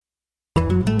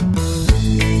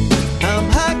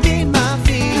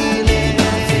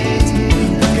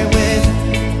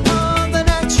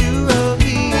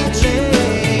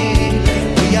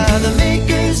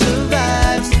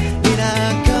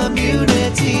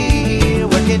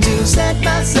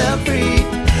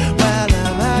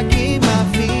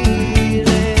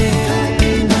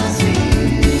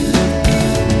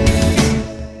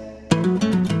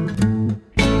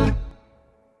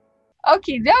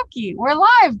Okie dokie. We're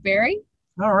live, Barry.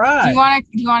 All right.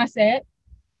 Do you wanna say it?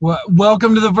 Well,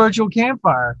 welcome to the virtual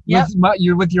campfire. Yep.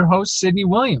 You're with your host Sydney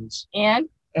Williams And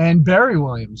Barry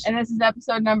Williams. this is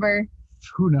episode number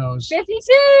Who knows?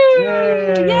 52.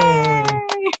 Yay!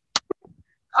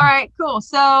 All right, cool.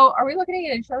 So, are we looking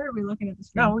at each other? Or are we looking at the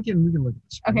screen? No, we can look at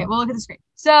the screen. Okay, we'll look at the screen.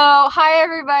 So, hi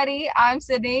everybody. I'm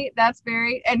Sydney. That's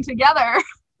Barry, and together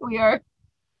we are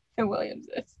the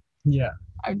Williamses. Yeah.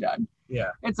 I'm done.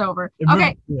 Yeah. It's over.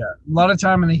 Okay. Yeah. A lot of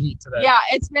time in the heat today. Yeah,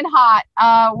 it's been hot.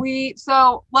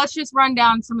 So let's just run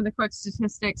down some of the quick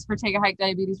statistics for Take a Hike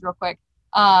Diabetes real quick.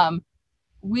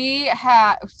 We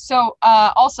have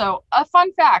also a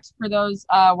fun fact for those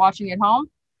watching at home.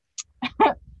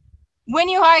 When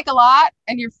you hike a lot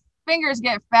and your fingers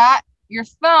get fat, your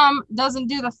thumb doesn't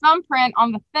do the thumbprint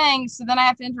on the thing, so then I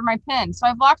have to enter my PIN. So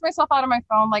I've locked myself out of my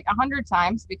phone like 100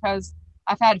 times because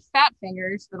I've had fat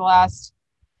fingers for the last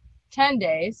 10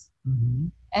 days. Mm-hmm.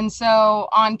 And so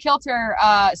on Kilter,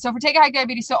 so for Take a Hike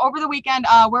Diabetes, so over the weekend,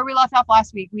 where we left off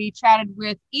last week, we chatted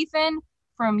with Ethan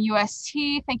from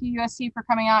UST. Thank you, UST, for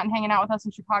coming out and hanging out with us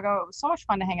in Chicago. It was so much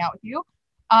fun to hang out with you.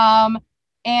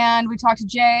 And we talked to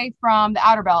Jay from the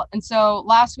Outer Belt. And so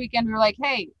last weekend, we were like,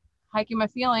 hey, Hiking My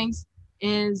Feelings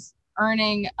is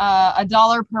earning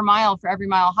 $1 per mile for every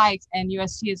mile hiked, and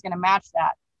UST is going to match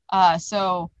that.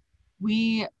 So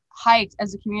we hiked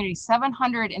as a community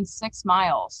 706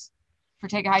 miles for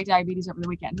Take a Hike Diabetes over the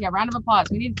weekend. Yeah, round of applause.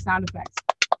 We need sound effects.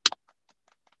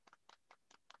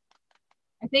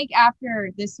 I think after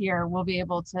this year, we'll be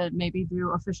able to maybe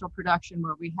do official production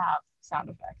where we have sound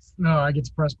effects. No, I get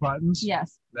to press buttons?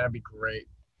 Yes. That'd be great.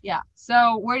 Yeah.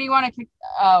 So where do you want to kick?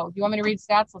 Oh, do you want me to read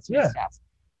stats? Let's read stats.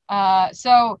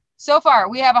 So far,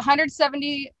 we have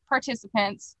 170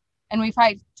 participants, and we've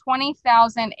hiked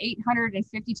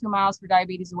 20,852 miles for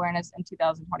diabetes awareness in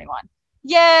 2021.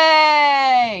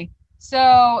 Yay!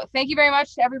 So thank you very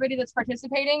much to everybody that's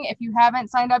participating. If you haven't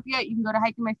signed up yet, you can go to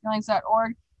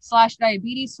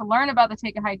hikingmyfeelings.org/diabetes to learn about the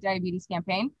Take a Hike Diabetes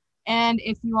campaign. And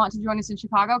if you want to join us in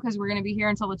Chicago, because we're going to be here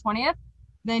until the 20th,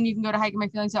 then you can go to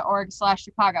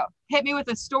hikingmyfeelings.org/Chicago. Hit me with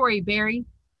a story, Barry.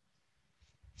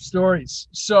 Stories.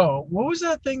 So what was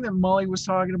that thing that Molly was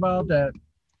talking about, that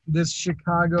this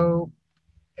Chicago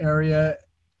area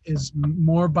is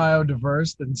more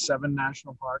biodiverse than 7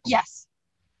 national parks? Yes.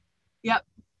 Yep.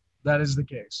 That is the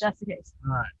case. That's the case.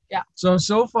 All right. Yeah.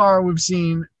 So far we've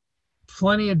seen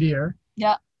plenty of deer.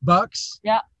 Yeah. Bucks.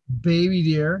 Yeah. Baby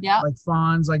deer. Yeah. Like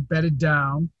fawns, like bedded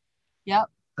down. Yep.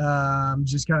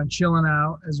 Just kind of chilling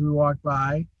out as we walk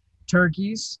by.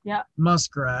 Turkeys. Yep.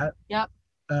 Muskrat. Yep.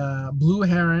 Blue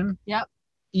heron. Yep.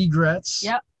 Egrets.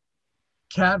 Yep.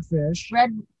 Catfish.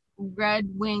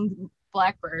 Red-winged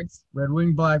blackbirds.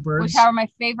 Red-winged blackbirds. Which are my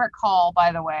favorite call,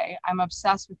 by the way. I'm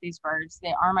obsessed with these birds.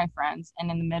 They are my friends. And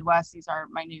in the Midwest, these are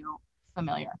my new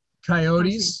familiar.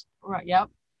 Coyotes. Right. Yep.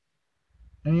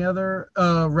 Any other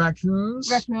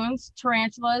raccoons? Raccoons,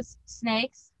 tarantulas,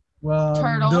 snakes. Well,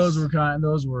 turtles. Those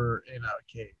were in a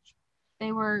cage.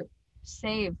 They were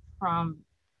saved from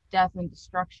death and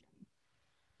destruction.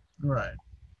 Right.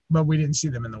 But we didn't see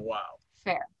them in the wild.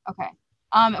 Fair. Okay.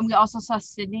 And we also saw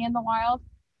Sydney in the wild,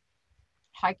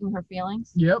 hiking her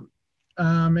feelings. Yep.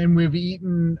 And we've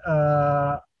eaten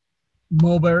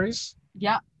mulberries.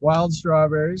 Yep. Wild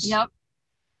strawberries. Yep.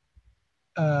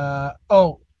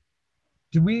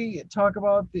 Did we talk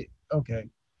about the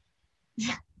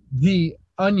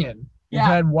onion? Yeah. We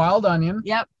had wild onion.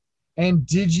 Yep. And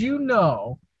did you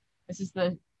know this is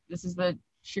the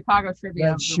Chicago trivia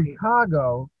that of the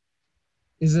Chicago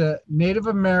is a Native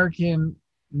American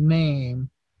name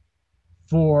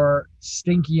for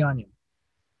stinky onion?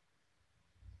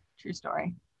 True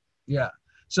story. Yeah.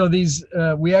 So these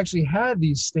we actually had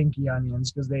these stinky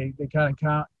onions because they kind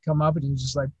of come up and you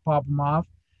just like pop them off.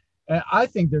 And I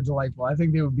think they're delightful. I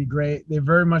think they would be great. They're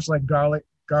very much like garlic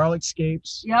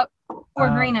scapes. Yep. Or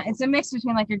green. It's a mix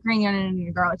between like a green onion and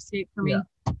a garlic scape for me. Yeah.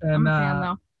 And, I'm a fan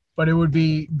though. But it would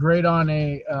be great on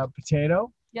a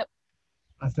potato. Yep.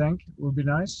 I think it would be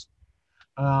nice.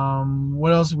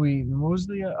 What else we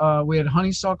had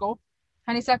honeysuckle.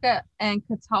 Honeysuckle and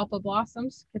catalpa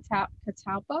blossoms.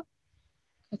 Catalpa.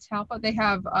 They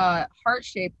have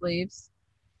heart-shaped leaves.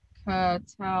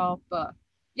 Catalpa.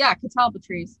 Yeah, catalpa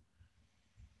trees.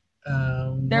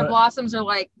 Their blossoms are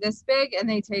like this big, and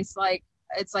they taste like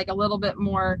it's like a little bit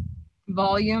more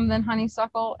volume than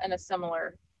honeysuckle and a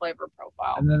similar flavor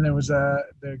profile. And then there was the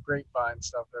grapevine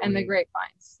stuff. And the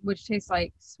grapevines, which taste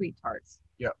like sweet tarts.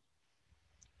 Yep.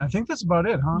 I think that's about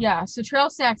it, huh? Yeah. So trail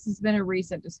snacks has been a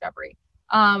recent discovery.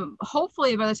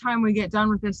 Hopefully by the time we get done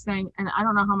with this thing, and I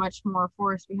don't know how much more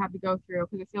forest we have to go through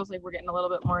because it feels like we're getting a little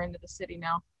bit more into the city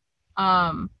now.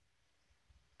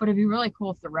 But it'd be really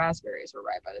cool if the raspberries were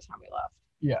right by the time we left.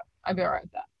 Yeah. I'd be all right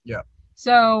with that. Yeah.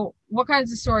 So what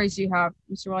kinds of stories do you have,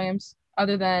 Mr. Williams,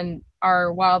 other than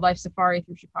our wildlife safari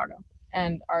through Chicago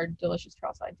and our delicious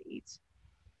trailside to eat?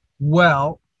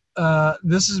 Well,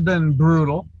 this has been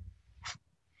brutal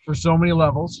for so many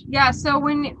levels. Yeah, so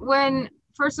when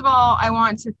first of all, I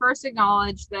want to first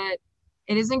acknowledge that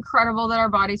it is incredible that our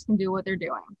bodies can do what they're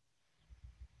doing.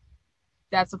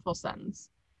 That's a full sentence.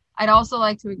 I'd also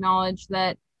like to acknowledge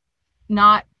that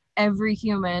not every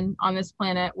human on this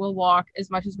planet will walk as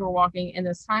much as we're walking in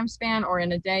this time span or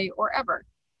in a day or ever.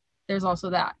 There's also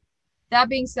that. That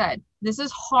being said, this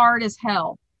is hard as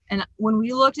hell. And when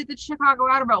we looked at the Chicago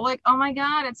outer belt, like, oh my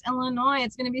God, it's Illinois.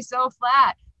 It's going to be so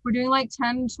flat. We're doing like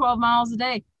 10, 12 miles a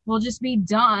day. We'll just be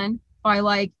done by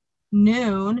like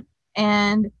noon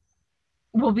and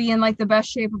we'll be in like the best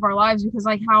shape of our lives because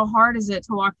like how hard is it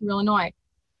to walk through Illinois?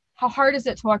 How hard is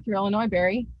it to walk through Illinois,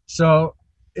 Barry? So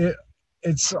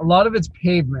it's a lot of it's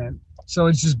pavement. So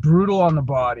it's just brutal on the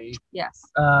body. Yes.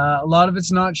 A lot of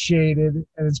it's not shaded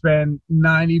and it's been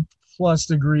 90 plus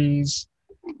degrees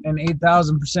and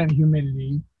 8,000%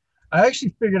 humidity. I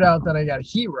actually figured out that I got a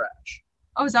heat rash.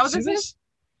 Oh, is that what See this is?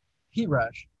 Heat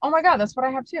rash. Oh my God, that's what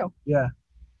I have too. Yeah.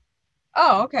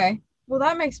 Oh, okay. Well,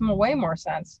 that makes way more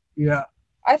sense. Yeah.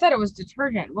 I thought it was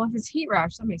detergent. Well, if it's heat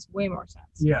rash, that makes way more sense.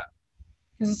 Yeah.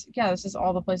 Because this is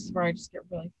all the places where I just get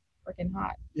really freaking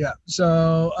hot. Yeah.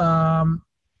 So I'm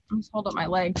just hold up my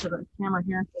leg to the camera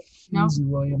here. No, easy,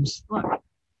 Williams. look,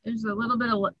 there's a little bit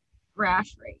of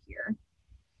rash right here.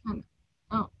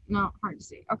 Oh no, hard to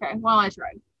see. Okay, well I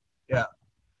tried. Yeah.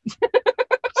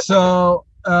 So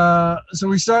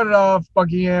we started off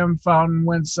Buckingham Fountain,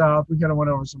 went south. We kind of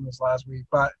went over some of this last week,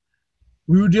 but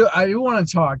I do want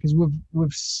to talk because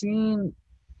we've seen.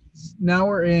 Now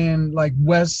we're in like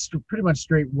west, pretty much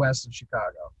straight west of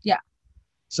Chicago. Yeah.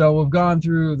 So we've gone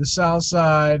through the south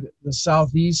side, the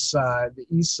southeast side, the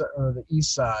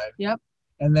east side. Yep.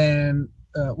 And then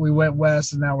we went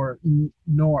west, and now we're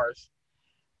north.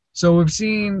 So we've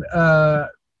seen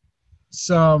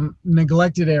some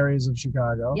neglected areas of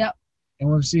Chicago. Yep. And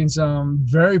we've seen some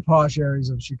very posh areas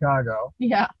of Chicago.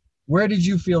 Yeah. Where did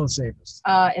you feel the safest?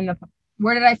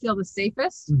 Where did I feel the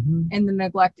safest? Mm-hmm. In the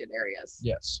neglected areas.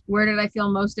 Yes. Where did I feel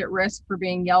most at risk for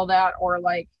being yelled at or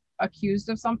like accused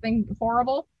of something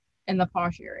horrible? In the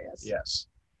posh areas. Yes.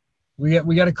 We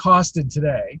got accosted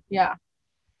today. Yeah.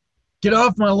 Get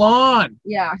off my lawn.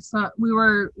 Yeah. So we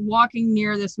were walking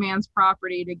near this man's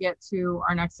property to get to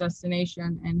our next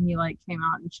destination, and he like came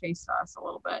out and chased us a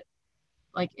little bit,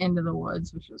 like into the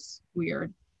woods, which was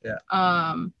weird. Yeah.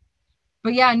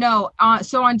 But yeah, no.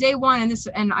 So on day one,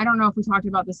 and I don't know if we talked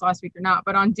about this last week or not,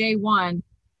 but on day one,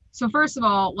 so first of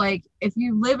all, like if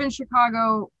you live in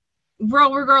Chicago,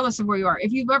 well, regardless of where you are,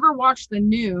 if you've ever watched the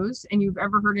news and you've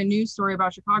ever heard a news story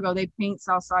about Chicago, they paint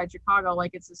Southside Chicago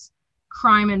like it's this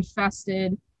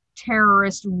crime-infested,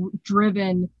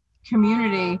 terrorist-driven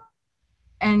community.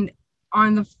 And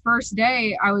on the first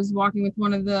day, I was walking with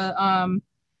one of the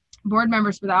board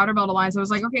members for the Outer Belt Alliance. I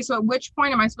was like, okay, so at which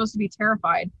point am I supposed to be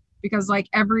terrified? Because like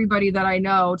everybody that I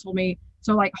know told me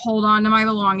to like hold on to my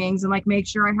belongings and like make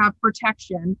sure I have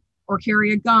protection or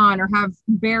carry a gun or have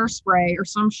bear spray or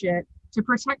some shit to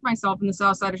protect myself in the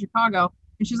south side of Chicago.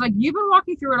 And she's like, you've been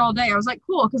walking through it all day. I was like,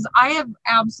 cool, because I have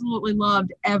absolutely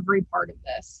loved every part of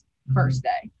this first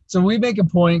day. So we make a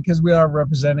point, because we are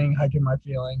representing Hiking My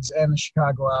Feelings and the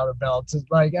Chicago Outer Belt, to,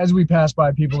 like, as we pass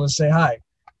by people, to say hi,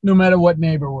 no matter what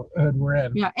neighborhood we're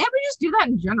in. Yeah, and we just do that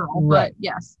in general, right. But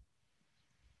yes.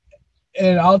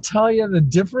 And I'll tell you, the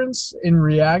difference in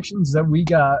reactions that we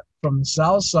got from the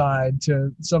south side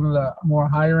to some of the more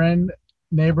higher end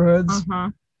neighborhoods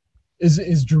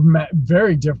is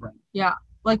very different. Yeah.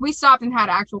 Like we stopped and had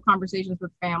actual conversations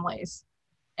with families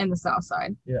in the south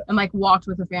side. Yeah. And like walked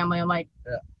with a family and like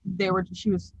yeah. her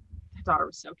daughter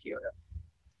was so cute. Yeah.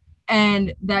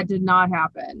 And that did not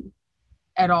happen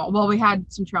at all. Well, we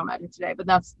had some trail magic today, but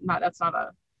that's not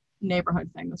a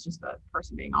neighborhood thing. That's just a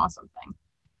person being awesome thing.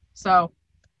 So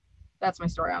that's my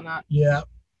story on that. Yeah.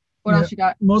 What else you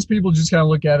got? Most people just kind of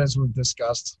look at us with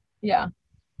disgust. Yeah.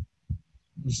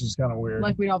 Which is kind of weird.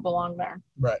 Like we don't belong there.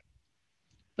 Right.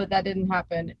 But that didn't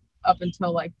happen up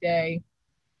until like day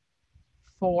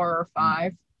 4 or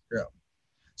 5. Yeah.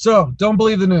 So don't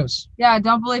believe the news. Yeah,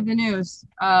 don't believe the news.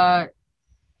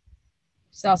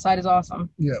 Southside is awesome.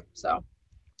 Yeah. So,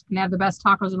 and they have the best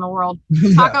tacos in the world. Yeah.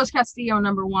 Tacos Castillo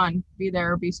 #1. Be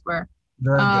there or be square.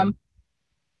 Very good.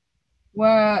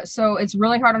 Well, so it's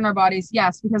really hard on our bodies.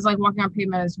 Yes, because like walking on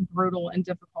pavement is brutal and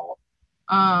difficult.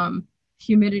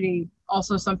 Humidity,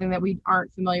 also something that we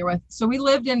aren't familiar with. So we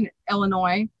lived in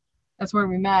Illinois That's where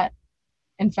we met.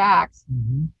 In fact,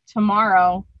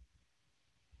 tomorrow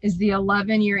is the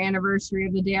 11-year anniversary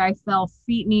of the day I fell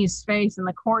feet, knees, face in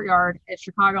the courtyard at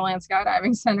Chicagoland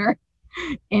Skydiving Center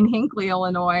in Hinckley,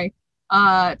 Illinois,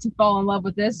 to fall in love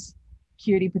with this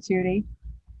cutie patootie.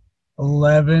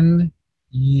 11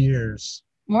 years.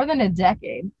 More than a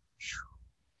decade.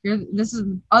 This is,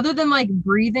 other than like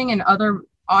breathing and other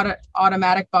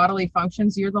automatic bodily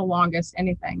functions, you're the longest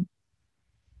anything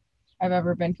I've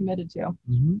ever been committed to.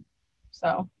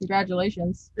 So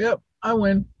congratulations. Yep, I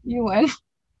win. You win.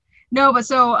 No, but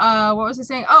so what was I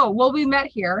saying? Oh, well, we met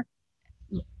here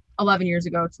 11 years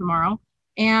ago tomorrow,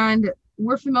 and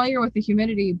we're familiar with the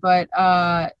humidity, but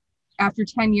after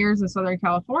 10 years in Southern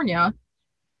California,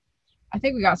 I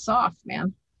think we got soft,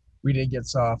 man. We did get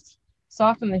soft.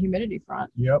 Soft on the humidity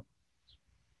front. Yep.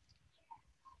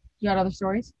 You got other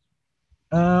stories?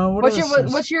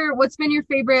 What's been your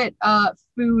favorite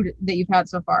food that you've had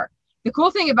so far? The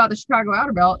cool thing about the Chicago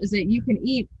Outer Belt is that you can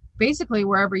eat basically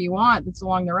wherever you want that's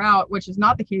along the route, which is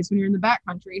not the case when you're in the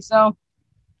backcountry. So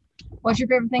what's your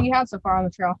favorite thing you had so far on the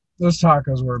trail? Those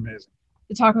tacos were amazing.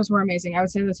 The tacos were amazing. I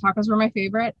would say the tacos were my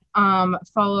favorite,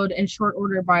 followed in short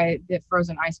order by the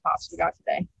frozen ice pops we got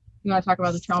today. You want to talk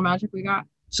about the trail magic we got?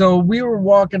 So we were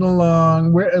walking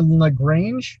along. We're in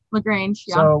LaGrange. LaGrange,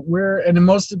 yeah. So we're in the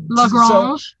most...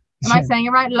 LaGrange. Am I saying it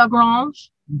right? LaGrange?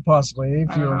 Possibly,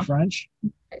 if you're French.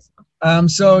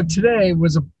 So today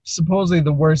was supposedly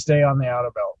the worst day on the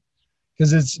Outer Belt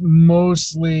because it's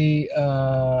mostly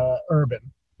urban.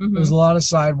 There's a lot of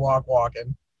sidewalk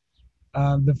walking.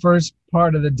 The first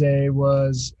part of the day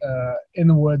was in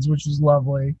the woods, which was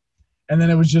lovely. And then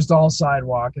it was just all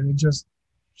sidewalk. And it just,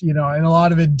 and a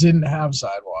lot of it didn't have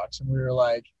sidewalks. And we were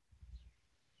like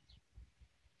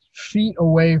feet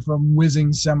away from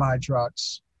whizzing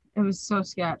semi-trucks. It was so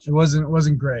sketch. It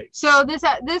wasn't great. So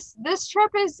this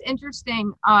trip is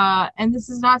interesting. And this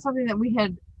is not something that we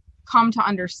had come to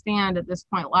understand at this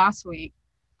point last week.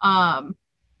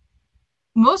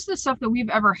 Most of the stuff that we've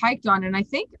ever hiked on, and I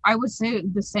think I would say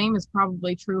the same is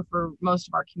probably true for most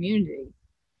of our community.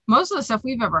 Most of the stuff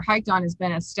we've ever hiked on has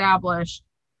been established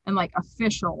and like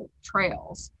official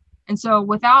trails. And so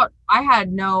I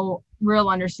had no real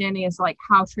understanding as like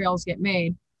how trails get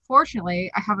made. Fortunately,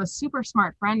 I have a super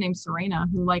smart friend named Serena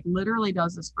who like literally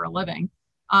does this for a living.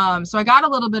 So I got a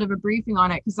little bit of a briefing on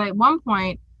it because at one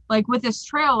point, like with this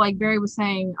trail, like Barry was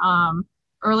saying,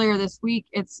 earlier this week,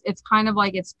 it's kind of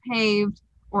like it's paved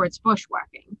or it's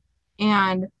bushwhacking,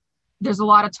 and there's a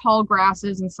lot of tall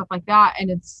grasses and stuff like that. And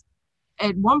it's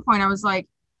at one point I was like,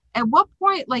 at what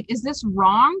point, like, is this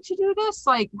wrong to do this?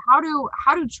 Like, how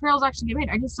do trails actually get made?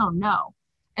 I just don't know.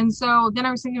 And so then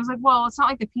I was thinking, I was like, well, it's not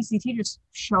like the PCT just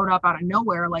showed up out of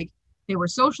nowhere. Like they were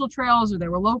social trails or they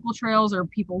were local trails or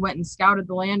people went and scouted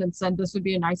the land and said this would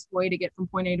be a nice way to get from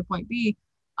point A to point B.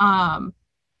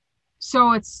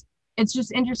 So it's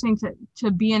just interesting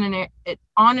to be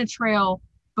on a trail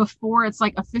before it's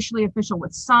like officially official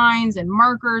with signs and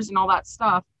markers and all that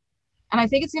stuff. And I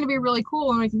think it's going to be really cool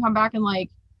when we can come back in like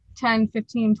 10,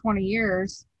 15, 20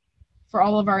 years for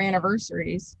all of our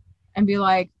anniversaries and be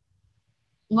like,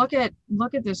 look at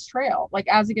this trail. Like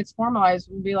as it gets formalized,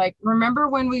 we'll be like, remember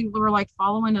when we were like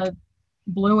following a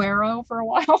blue arrow for a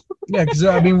while? Yeah, because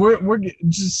I mean, we're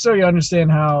just so you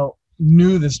understand how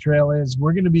new this trail is.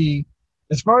 We're going to be,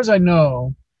 as far as I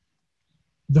know,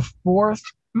 the fourth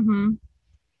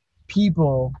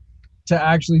people to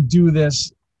actually do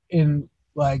this in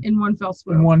one fell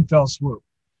swoop. In one fell swoop.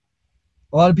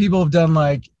 A lot of people have done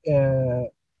like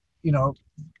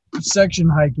section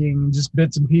hiking, just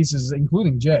bits and pieces,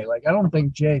 including Jay. Like I don't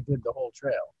think Jay did the whole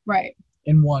trail right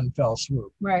in one fell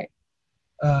swoop. Right.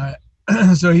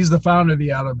 So he's the founder of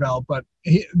the Outer Belt, but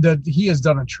he has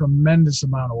done a tremendous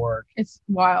amount of work. It's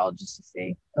wild just to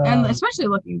see, and especially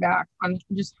looking back on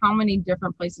just how many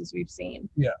different places we've seen.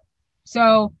 Yeah.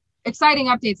 So exciting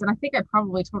updates, and I think I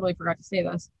probably totally forgot to say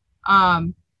this.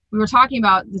 We were talking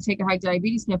about the Take a Hike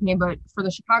Diabetes campaign, but for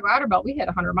the Chicago Outer Belt, we hit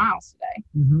 100 miles today.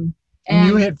 Mm-hmm. And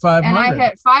you hit 500. And I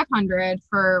hit 500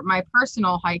 for my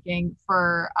personal hiking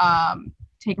for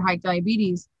Take a Hike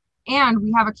Diabetes. And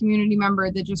we have a community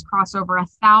member that just crossed over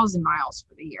 1,000 miles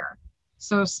for the year.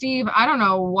 So Steve, I don't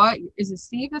know is it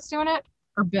Steve that's doing it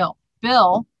or Bill?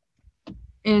 Bill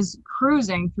is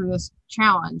cruising through this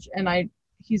challenge. And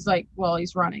he's like, well,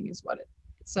 he's running is what it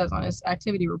says on his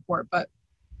activity report. But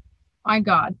my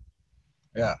God.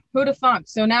 Yeah. Who'd have thunk?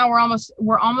 So now we're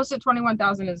almost at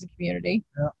 21,000 as a community.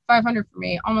 Yeah. 500 for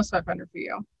me, almost 500 for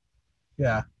you.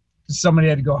 Yeah. Somebody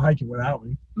had to go hiking without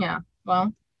me. Yeah.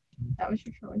 Well, that was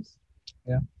your choice.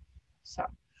 Yeah.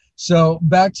 So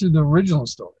back to the original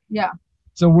story. Yeah.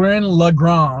 So we're in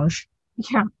Lagrange.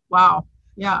 Yeah. Wow.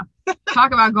 Yeah.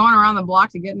 Talk about going around the block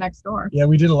to get next door. Yeah,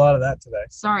 we did a lot of that today.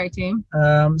 Sorry, team.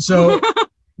 So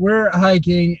we're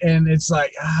hiking and it's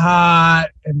like hot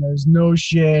and there's no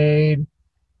shade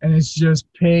and it's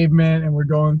just pavement and we're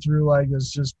going through like it's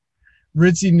just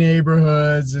ritzy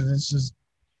neighborhoods and it's just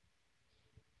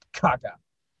caca.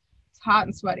 It's hot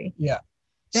and sweaty. Yeah.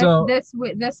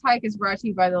 This hike is brought to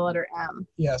you by the letter M.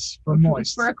 Yes, for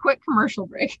moist. For a quick commercial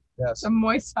break. Yes. A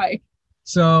moist hike.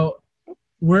 So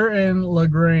we're in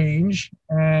Lagrange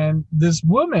and this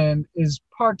woman is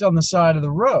parked on the side of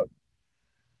the road.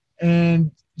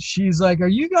 And she's like, "Are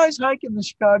you guys hiking the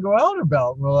Chicago Outer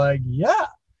Belt?" We're like, "Yeah."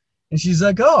 And she's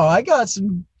like, "Oh, I got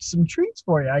some treats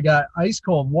for you. I got ice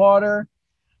cold water.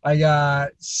 I got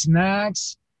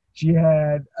snacks." She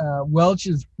had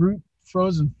Welch's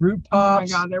frozen fruit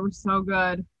pops. Oh my God, they were so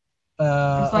good.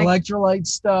 Electrolyte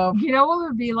stuff. You know what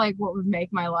would be like what would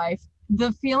make my life?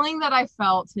 The feeling that I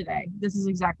felt today. This is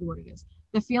exactly what it is.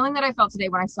 The feeling that I felt today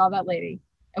when I saw that lady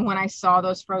and when I saw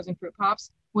those frozen fruit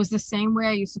pops was the same way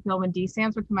I used to feel when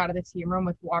D-Sands would come out of the team room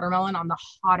with watermelon on the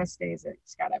hottest days at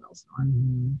Skydive Elsinore.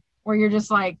 Mm-hmm. Where you're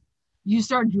just like, you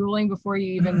start drooling before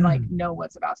you even like know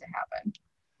what's about to happen.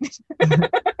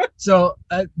 So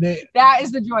that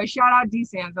is the joy. Shout out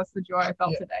D-Sands. That's the joy I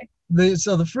felt today. The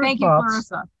fruit Thank pops. you,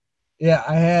 Clarissa. Yeah,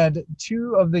 I had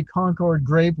 2 of the Concord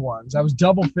grape ones. I was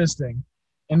double fisting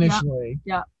initially.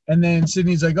 Yeah. And then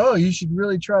Sydney's like, "Oh, you should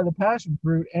really try the passion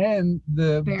fruit and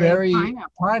the berry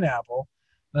pineapple."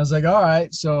 And I was like, "All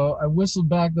right." So I whistled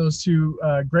back those 2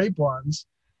 grape ones,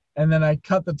 and then I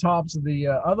cut the tops of the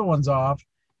other ones off,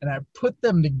 and I put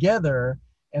them together,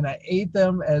 and I ate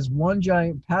them as one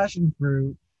giant passion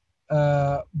fruit,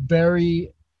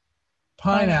 berry,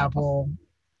 pineapple,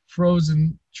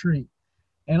 frozen treat.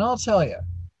 And I'll tell you,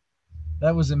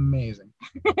 that was amazing.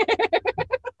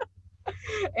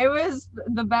 It was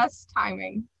the best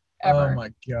timing ever. Oh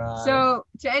my God. So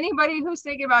to anybody who's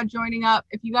thinking about joining up,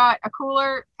 if you got a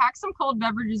cooler, pack some cold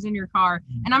beverages in your car.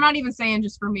 And I'm not even saying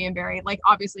just for me and Barry, like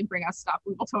obviously bring us stuff.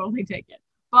 We will totally take it.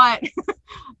 But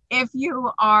if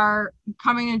you are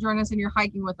coming and join us and you're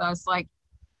hiking with us, like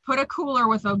put a cooler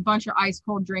with a bunch of ice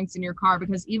cold drinks in your car,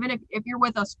 because even if you're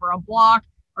with us for a block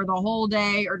or the whole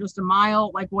day or just a mile,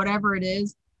 like whatever it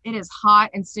is hot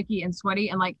and sticky and sweaty,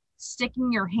 and like sticking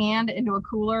your hand into a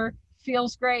cooler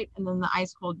feels great. And then the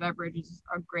ice cold beverage is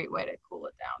a great way to cool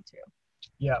it down too.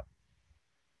 Yeah.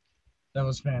 That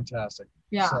was fantastic.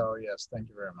 Yeah. So yes, thank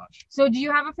you very much. So do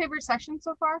you have a favorite section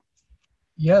so far?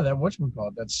 Yeah, that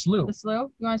whatchamacallit, that slough. The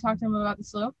slough? You want to talk to him about the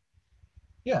slough?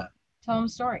 Yeah. Tell him a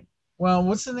story. Well,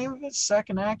 what's the name of it?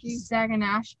 Saganashkee?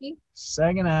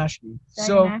 Saganashkee.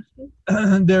 So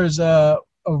there's a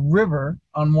river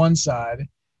on one side,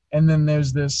 and then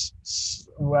there's this.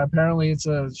 Well, apparently,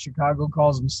 Chicago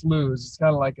calls them sloughs. It's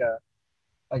kind of like a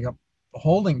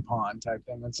holding pond type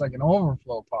thing. It's like an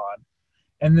overflow pond,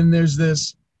 and then there's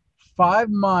this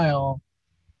 5-mile,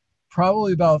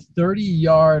 probably about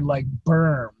 30-yard like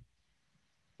berm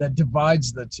that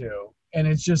divides the two, and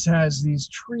it just has these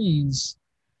trees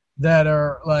that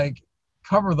are like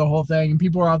cover the whole thing, and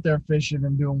people are out there fishing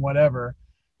and doing whatever.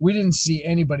 We didn't see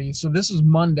anybody. So this was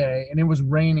Monday and it was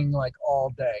raining like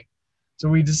all day. So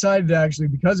we decided to actually,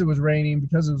 because it was raining,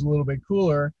 because it was a little bit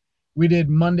cooler, we did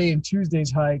Monday and Tuesday's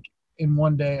hike in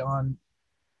one day on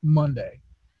Monday.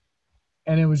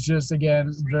 And it was just,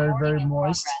 again, very, very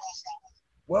moist.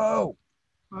 Whoa.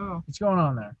 What's going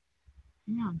on there?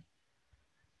 Yeah.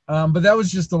 But that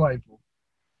was just delightful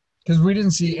because we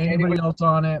didn't see anybody else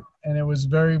on it. And it was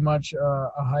very much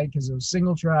a hike because it was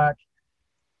single track,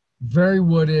 very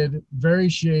wooded, very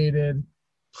shaded,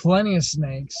 plenty of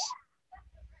snakes,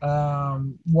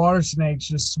 water snakes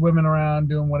just swimming around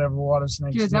doing whatever water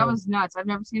snakes do. Dude, that was nuts. I've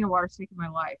never seen a water snake in my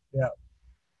life. Yeah.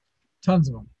 Tons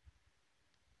of them.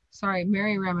 Sorry,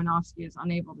 Mary Ramanowski is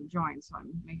unable to join, so I'm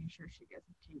making sure she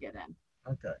can get in.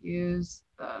 Okay. Use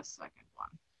the second one.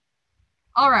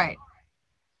 All right.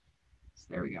 So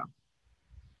there we go.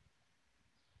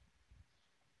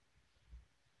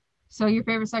 So your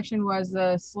favorite section was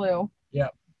the slough. Yeah.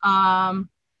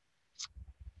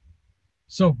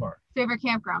 So far. Favorite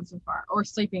campground so far, or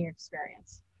sleeping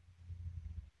experience?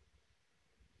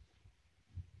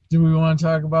 Do we want to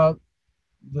talk about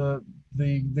the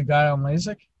guy on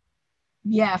LASIK?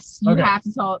 Yes, you have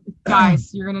to tell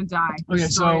guys. You're gonna die. Okay,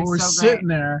 so we're sitting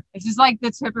there. It's just like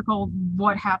the typical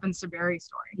 "what happens to Barry"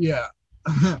 story. Yeah.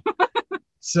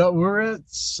 So we're at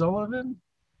Sullivan,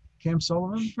 Camp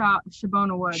Sullivan,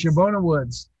 Shabona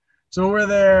Woods. So we're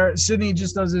there. Sydney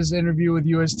just does this interview with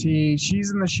UST. She's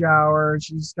in the shower.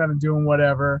 She's kind of doing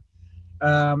whatever.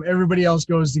 Everybody else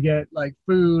goes to get like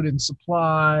food and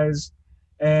supplies,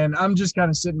 and I'm just kind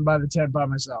of sitting by the tent by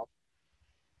myself.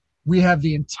 We have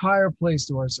the entire place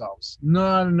to ourselves.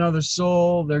 Not another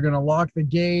soul. They're going to lock the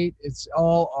gate. It's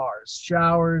all ours.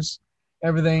 Showers,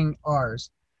 everything ours.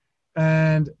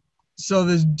 And so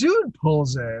this dude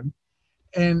pulls in,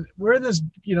 and we're in this,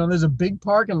 there's a big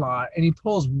parking lot, and he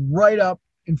pulls right up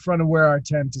in front of where our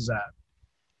tent is at.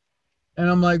 And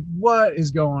I'm like, what is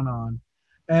going on?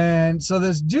 And so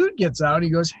this dude gets out. He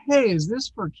goes, hey, is this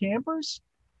for campers?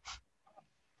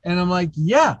 And I'm like,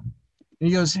 yeah. And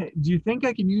he goes, hey, do you think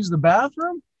I can use the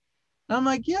bathroom? And I'm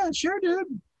like, yeah, sure,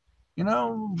 dude.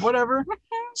 Whatever.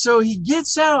 So he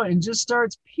gets out and just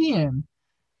starts peeing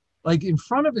like in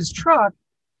front of his truck,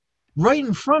 right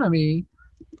in front of me,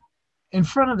 in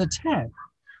front of the tent.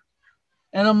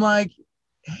 And I'm like,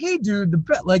 hey, dude,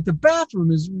 the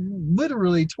bathroom is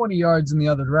literally 20 yards in the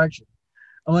other direction.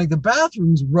 I'm like, the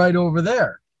bathroom's right over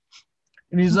there.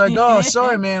 And he's like, oh,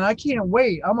 sorry, man, I can't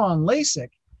wait. I'm on LASIK.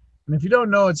 And if you don't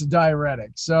know, it's a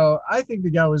diuretic. So I think the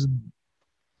guy was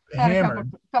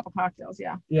hammered. A couple cocktails,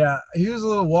 yeah. Yeah, he was a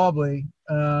little wobbly.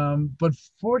 But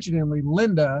fortunately,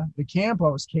 Linda, the camp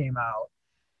host, came out.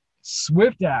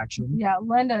 Swift action. Yeah,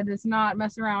 Linda does not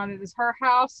mess around. It is her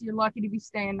house. You're lucky to be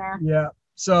staying there. Yeah.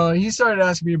 So he started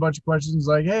asking me a bunch of questions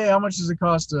like, hey, how much does it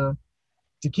cost to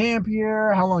camp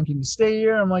here? How long can you stay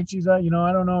here? I'm like, geez, I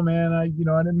don't know, man. I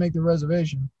didn't make the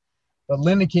reservation. But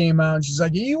Linda came out and she's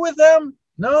like, are you with them?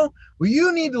 No? Well,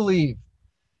 you need to leave.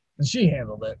 And she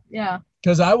handled it. Yeah.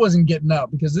 Because I wasn't getting up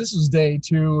because this was day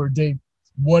 2 or day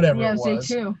whatever it was. Yeah, it was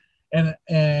day 2.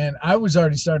 And I was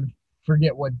already starting to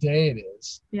forget what day it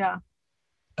is. Yeah.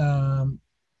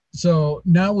 So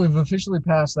now we've officially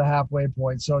passed the halfway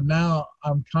point. So now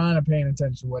I'm kind of paying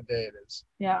attention to what day it is.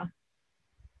 Yeah.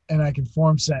 And I can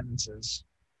form sentences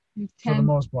for the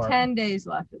most part. 10 days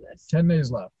left of this. 10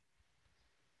 days left.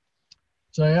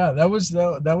 So yeah, that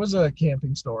was a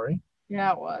camping story.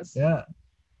 Yeah, it was. Yeah.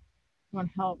 One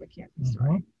hell of a camping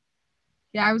story.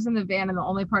 Yeah, I was in the van, and the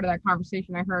only part of that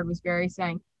conversation I heard was Barry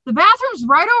saying, the bathroom's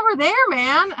right over there,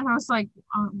 man. And I was like,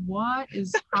 what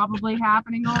is probably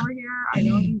happening over here? I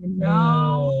don't even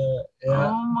know. Yeah.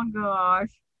 Oh my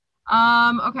gosh.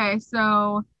 Okay,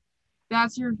 so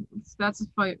that's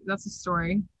a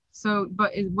story. So,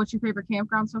 but what's your favorite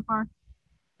campground so far?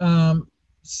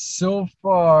 So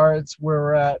far it's where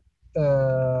we're at.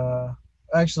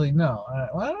 Actually, no,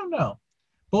 I don't know.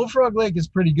 Bullfrog Lake is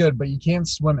pretty good, but you can't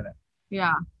swim in it.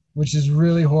 Yeah. Which is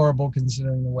really horrible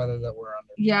considering the weather that we're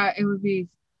under. Yeah, it would be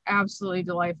absolutely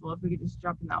delightful if we could just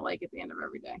jump in that lake at the end of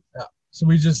every day. Yeah. So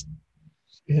we just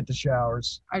hit the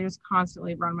showers. I just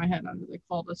constantly run my head under the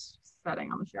coldest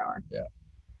setting on the shower.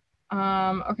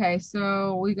 Yeah. Okay,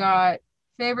 so we got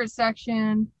favorite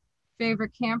section,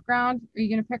 favorite campground. Are you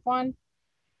gonna pick one?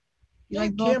 You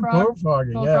like Bullfrog? Bullfrog,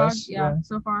 yes. Yeah,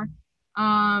 so far.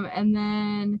 And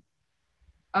then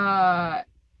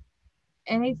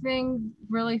anything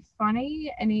really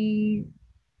funny? Any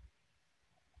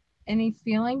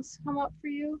feelings come up for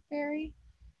you, Barry?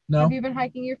 No. Have you been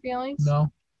hiking your feelings?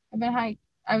 No. I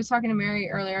was talking to Mary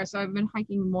earlier, so I've been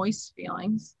hiking moist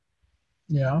feelings.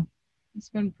 Yeah. It's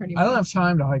been pretty. I don't have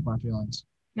time to hike my feelings.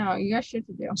 No, you got shit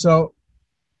to do. So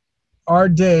our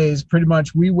days, pretty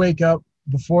much, we wake up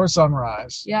before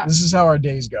sunrise. Yeah. This is how our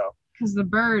days go. Because the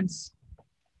birds.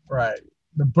 Right.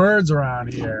 The birds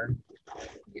around here.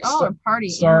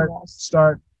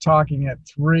 Start talking at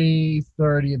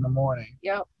 3:30 in the morning.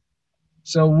 Yep.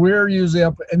 So we're usually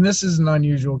up, and this isn't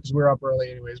unusual because we're up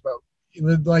early anyways, but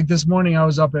like this morning I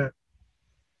was up at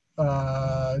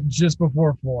just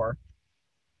before 4.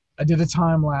 I did a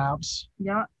time lapse.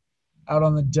 Yep. Out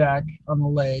on the deck on the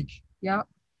lake. Yep.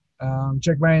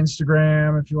 Check my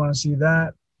Instagram if you want to see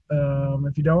that.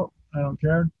 If you don't, I don't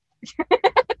care.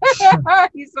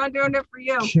 He's not doing it for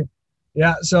you.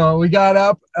 Yeah, so we got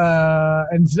up,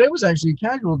 and today was actually a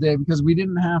casual day because we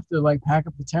didn't have to like pack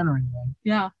up the tent or anything.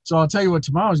 Yeah. So I'll tell you what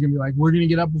tomorrow's gonna be like. We're gonna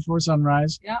get up before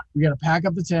sunrise. Yeah. We gotta pack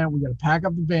up the tent. We gotta pack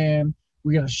up the van.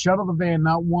 We gotta shuttle the van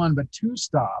not 1 but 2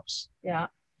 stops. Yeah.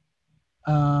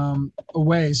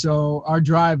 Away. So our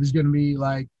drive is gonna be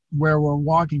like where we're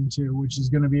walking to, which is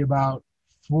gonna be about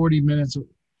 30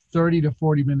 to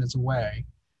 40 minutes away.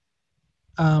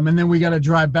 And then we got to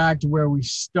drive back to where we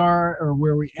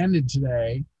ended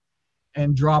today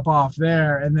and drop off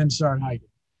there and then start hiking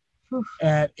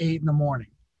at 8 in the morning.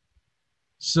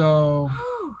 So,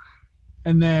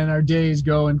 and then our days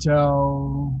go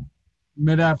until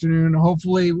mid-afternoon.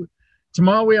 Hopefully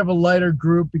tomorrow we have a lighter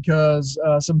group because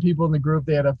some people in the group,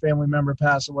 they had a family member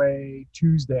pass away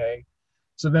Tuesday.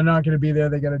 So they're not going to be there.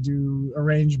 They got to do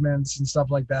arrangements and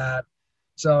stuff like that.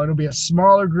 So it'll be a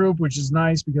smaller group, which is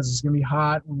nice because it's going to be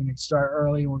hot. We're going to start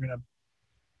early and we're going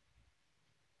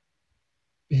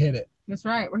to hit it. That's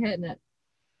right. We're hitting it.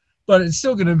 But it's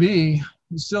still going to be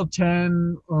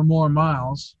 10 or more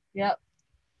miles. Yep.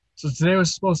 So today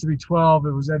was supposed to be 12.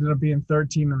 It ended up being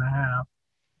 13 and a half.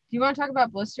 Do you want to talk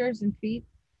about blisters and feet?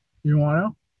 You want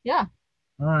to? Yeah.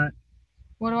 All right.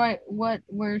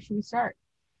 Where should we start?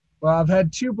 Well, I've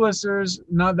had 2 blisters,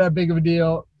 not that big of a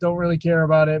deal. Don't really care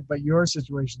about it, but your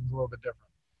situation is a little bit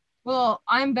different. Well,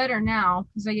 I'm better now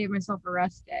because I gave myself a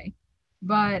rest day.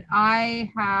 But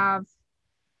I have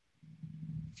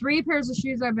 3 pairs of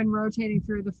shoes I've been rotating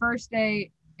through. The first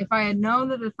day, if I had known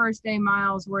that the first day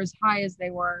miles were as high as they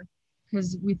were,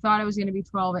 because we thought it was going to be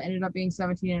 12, it ended up being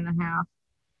 17 and a half.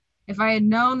 If I had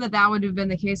known that that would have been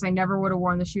the case, I never would have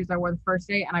worn the shoes I wore the first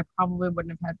day, and I probably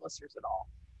wouldn't have had blisters at all.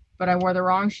 But I wore the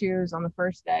wrong shoes on the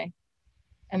first day,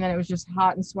 and then it was just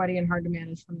hot and sweaty and hard to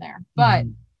manage from there. But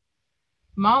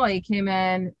Molly came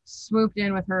in, swooped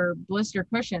in with her blister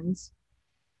cushions,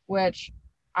 which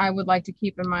I would like to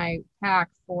keep in my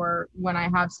pack for when I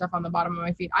have stuff on the bottom of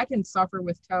my feet. I can suffer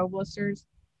with toe blisters,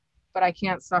 but I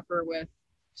can't suffer with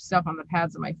stuff on the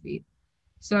pads of my feet.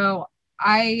 So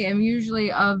I am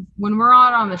usually when we're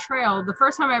out on the trail, the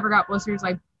first time I ever got blisters,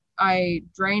 I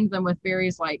drained them with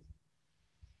Barry's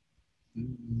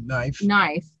knife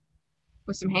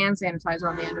with some hand sanitizer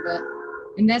on the end of it.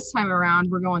 And this time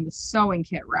around, we're going the sewing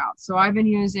kit route. So I've been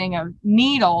using a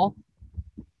needle,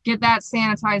 get that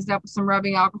sanitized up with some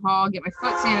rubbing alcohol, get my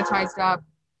foot sanitized up,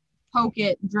 poke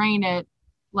it, drain it,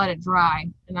 let it dry.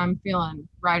 And I'm feeling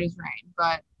right as rain.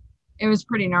 But it was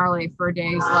pretty gnarly for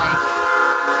days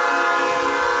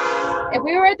if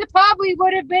we were at the pub, we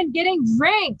would have been getting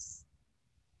drinks.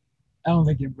 I don't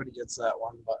think anybody gets that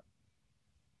one, but.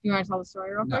 You want to tell the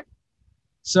story real quick?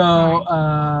 So,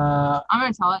 I'm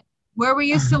going to tell it. Where we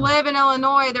used to live in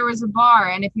Illinois, there was a bar.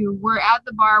 And if you were at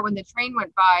the bar when the train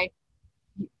went by,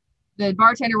 the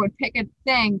bartender would pick a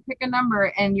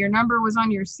number, and your number was on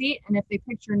your seat. And if they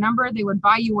picked your number, they would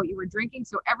buy you what you were drinking.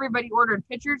 So everybody ordered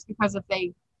pitchers because if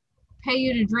they pay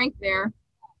you to drink there,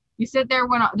 you sit there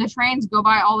when the trains go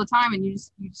by all the time and you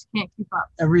just can't keep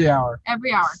up. Every hour.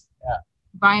 Yeah.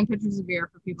 Buying pitchers of beer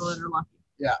for people that are lucky.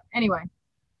 Yeah. Anyway.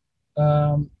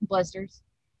 Blisters.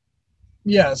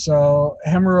 Yeah, so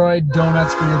hemorrhoid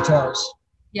donuts for your toes.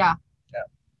 Yeah. Yeah.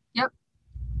 Yep.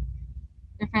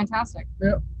 They're fantastic.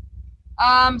 Yep.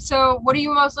 So what are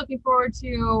you most looking forward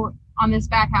to on this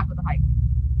back half of the hike?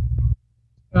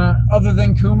 Other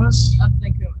than Kumas? Other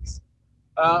than Kumas.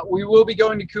 We will be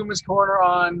going to Kumas Corner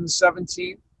on the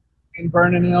 17th in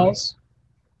Vernon Hills.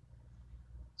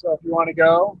 So if you want to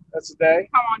go, that's the day.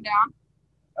 Come on down.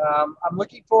 I'm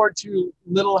looking forward to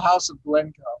Little House of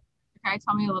Glencoe. Okay,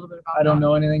 tell me a little bit about that. I don't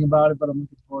know anything about it, but I'm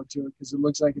looking forward to it because it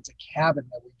looks like it's a cabin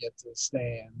that we get to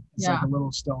stay in. It's like a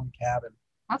little stone cabin.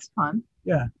 That's fun.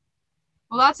 Yeah.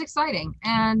 Well, that's exciting.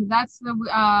 And that's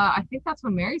I think that's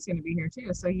when Mary's going to be here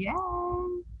too. So yeah.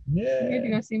 Yeah. We're going to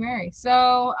go see Mary.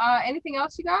 So anything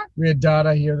else you got? We had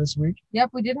Dada here this week. Yep,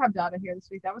 we did have Dada here this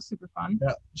week. That was super fun.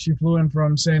 Yeah. She flew in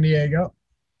from San Diego.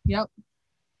 Yep.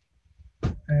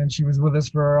 And she was with us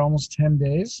for almost 10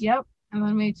 days. Yep. And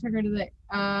then we took her to the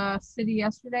city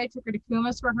yesterday, took her to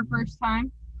Kumas for her first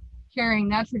time, carrying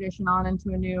that tradition on into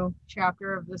a new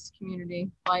chapter of this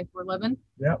community life we're living.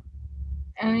 Yep.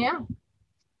 And yeah.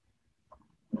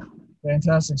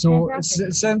 Fantastic. So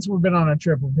since we've been on a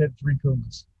trip, we've hit 3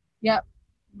 Kumas. Yep.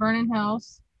 Vernon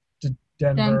Hills. To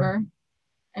Denver.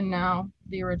 And now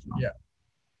the original. Yeah.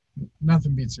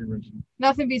 Nothing beats the original.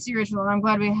 Nothing beats the original, and I'm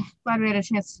glad we had a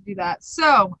chance to do that.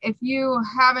 So, if you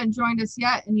haven't joined us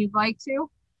yet and you'd like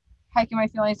to,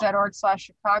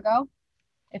 hikingmyfeelings.org/Chicago.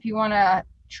 If you want to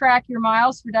track your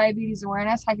miles for diabetes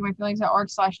awareness,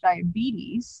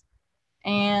 hikingmyfeelings.org/diabetes.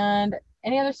 And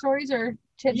any other stories or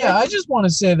tidbits? Yeah, I just want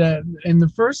to say that in the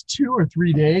first 2 or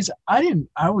 3 days, I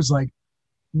was like,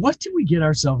 what did we get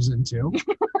ourselves into?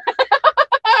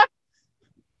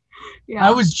 Yeah.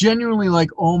 I was genuinely like,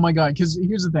 oh my God, because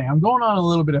here's the thing. I'm going on a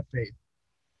little bit of faith.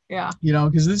 Yeah. You know,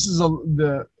 because this is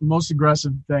the most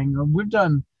aggressive thing. We've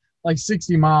done like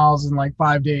 60 miles in like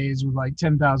 5 days with like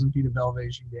 10,000 feet of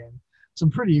elevation gain. Some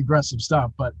pretty aggressive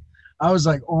stuff. But I was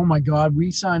like, oh my God, we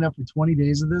signed up for 20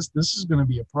 days of this. This is going to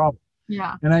be a problem.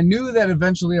 Yeah. And I knew that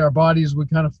eventually our bodies would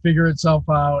kind of figure itself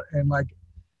out, and like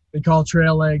they call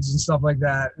trail legs and stuff like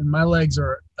that. And my legs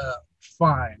are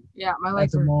fine. Yeah, my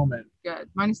legs at the are moment. Good.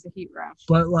 Minus the heat rash.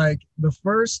 But like the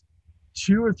first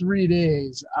 2 or 3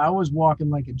 days, I was walking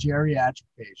like a geriatric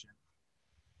patient.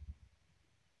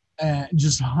 And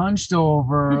just hunched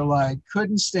over, like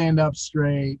couldn't stand up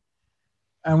straight.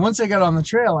 And once I got on the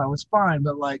trail, I was fine.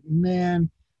 But like, man,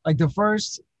 like the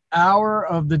first hour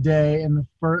of the day and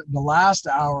the last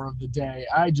hour of the day,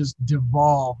 I just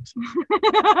devolved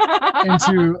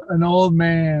into an old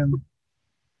man.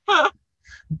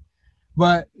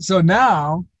 But so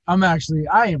now I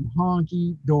am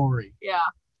honky dory. Yeah.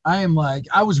 I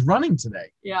was running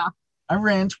today. Yeah. I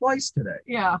ran twice today.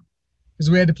 Yeah.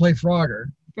 Because we had to play Frogger.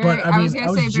 Barry, But I was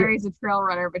gonna say Barry's a trail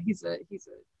runner, but he's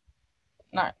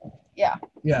not. Yeah.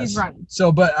 Yes. He's running.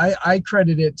 So, but I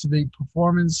credit it to the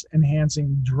performance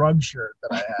enhancing drug shirt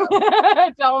that I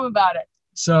have. Tell him about it.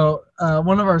 So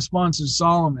one of our sponsors,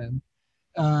 Solomon,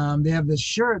 they have this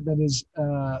shirt that is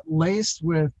laced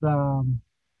with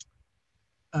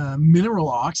mineral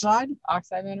oxide.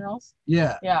 Oxide minerals.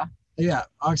 Yeah. Yeah. Yeah,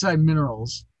 oxide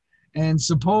minerals. And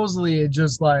supposedly it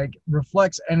just like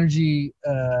reflects energy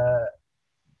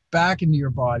back into your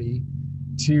body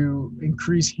to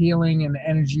increase healing and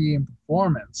energy and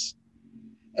performance.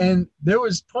 And there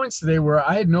was points today where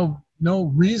I had no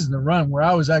reason to run, where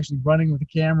I was actually running with the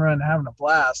camera and having a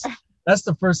blast. That's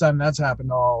the first time that's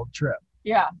happened all trip.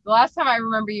 Yeah. The last time I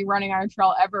remember you running on a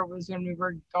trail ever was when we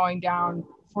were going down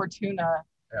Fortuna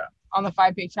on the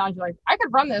 5K challenge. You're like, I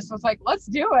could run this. I was like, let's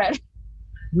do it.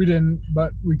 We didn't,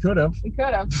 but we could have. We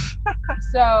could have.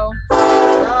 So.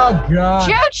 Oh, God.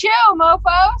 Choo-choo,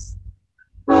 mofos.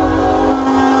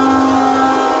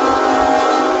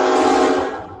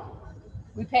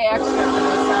 We pay extra for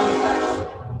those sound effects.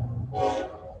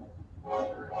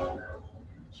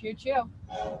 Choo-choo.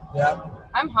 Yeah.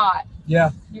 I'm hot.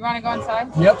 Yeah. You want to go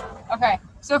inside? Yep. Okay.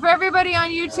 So for everybody on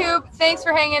YouTube, thanks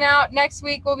for hanging out. Next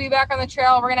week, we'll be back on the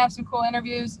trail. We're going to have some cool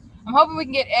interviews. I'm hoping we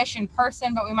can get Ish in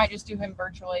person, but we might just do him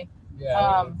virtually.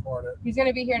 Yeah, he's going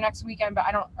to be here next weekend, but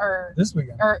this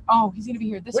weekend. He's going to be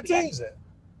here this weekend. What day is it?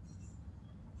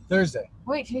 Thursday.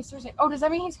 Wait, today's Thursday. Oh, does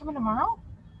that mean he's coming tomorrow?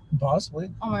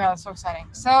 Possibly. Oh my God, that's so exciting.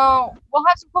 So we'll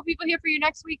have some cool people here for you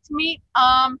next week to meet.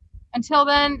 Until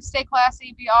then, stay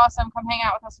classy, be awesome. Come hang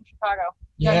out with us in Chicago.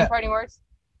 You got any parting words?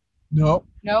 Nope.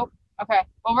 Okay.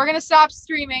 Well, we're going to stop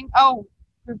streaming. Oh,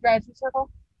 Group Gratitude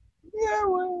Circle? Yeah,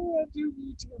 well, do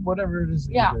YouTube, whatever it is.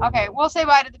 Yeah, okay. We'll say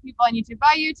bye to the people on YouTube.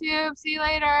 Bye, YouTube. See you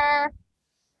later.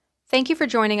 Thank you for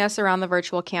joining us around the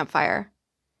virtual campfire.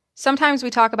 Sometimes we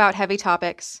talk about heavy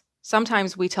topics.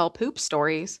 Sometimes we tell poop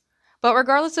stories. But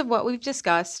regardless of what we've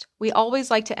discussed, we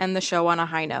always like to end the show on a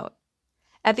high note.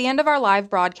 At the end of our live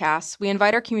broadcasts, we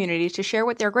invite our community to share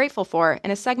what they're grateful for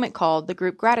in a segment called the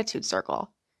Group Gratitude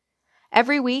Circle.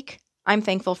 Every week, I'm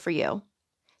thankful for you.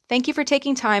 Thank you for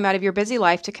taking time out of your busy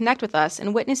life to connect with us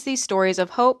and witness these stories of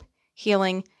hope,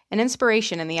 healing, and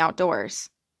inspiration in the outdoors.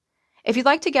 If you'd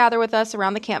like to gather with us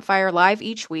around the campfire live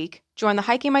each week, join the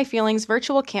Hiking My Feelings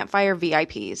virtual campfire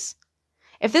VIPs.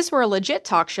 If this were a legit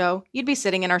talk show, you'd be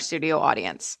sitting in our studio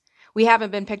audience. We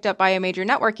haven't been picked up by a major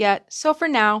network yet, so for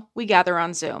now, we gather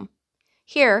on Zoom.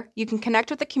 Here, you can connect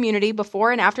with the community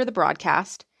before and after the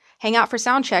broadcast, hang out for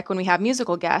sound check when we have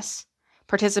musical guests,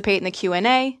 participate in the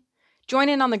Q&A, join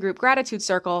in on the Group Gratitude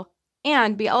Circle,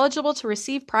 and be eligible to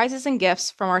receive prizes and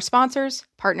gifts from our sponsors,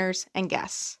 partners, and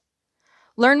guests.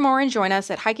 Learn more and join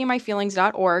us at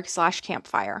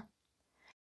hikingmyfeelings.org/campfire.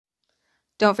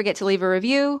 Don't forget to leave a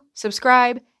review,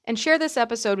 subscribe, and share this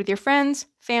episode with your friends,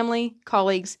 family,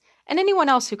 colleagues, and anyone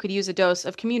else who could use a dose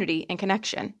of community and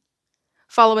connection.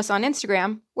 Follow us on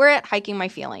Instagram, we're at Hiking My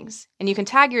Feelings, and you can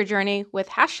tag your journey with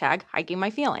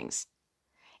 #HikingMyFeelings.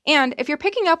 And if you're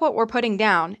picking up what we're putting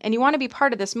down and you want to be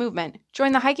part of this movement,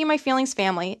 join the Hiking My Feelings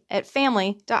family at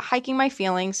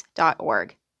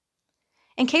family.hikingmyfeelings.org.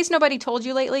 In case nobody told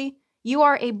you lately, you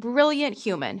are a brilliant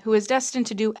human who is destined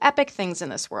to do epic things in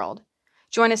this world.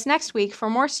 Join us next week for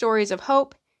more stories of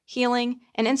hope, healing,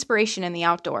 and inspiration in the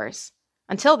outdoors.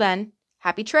 Until then,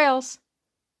 happy trails!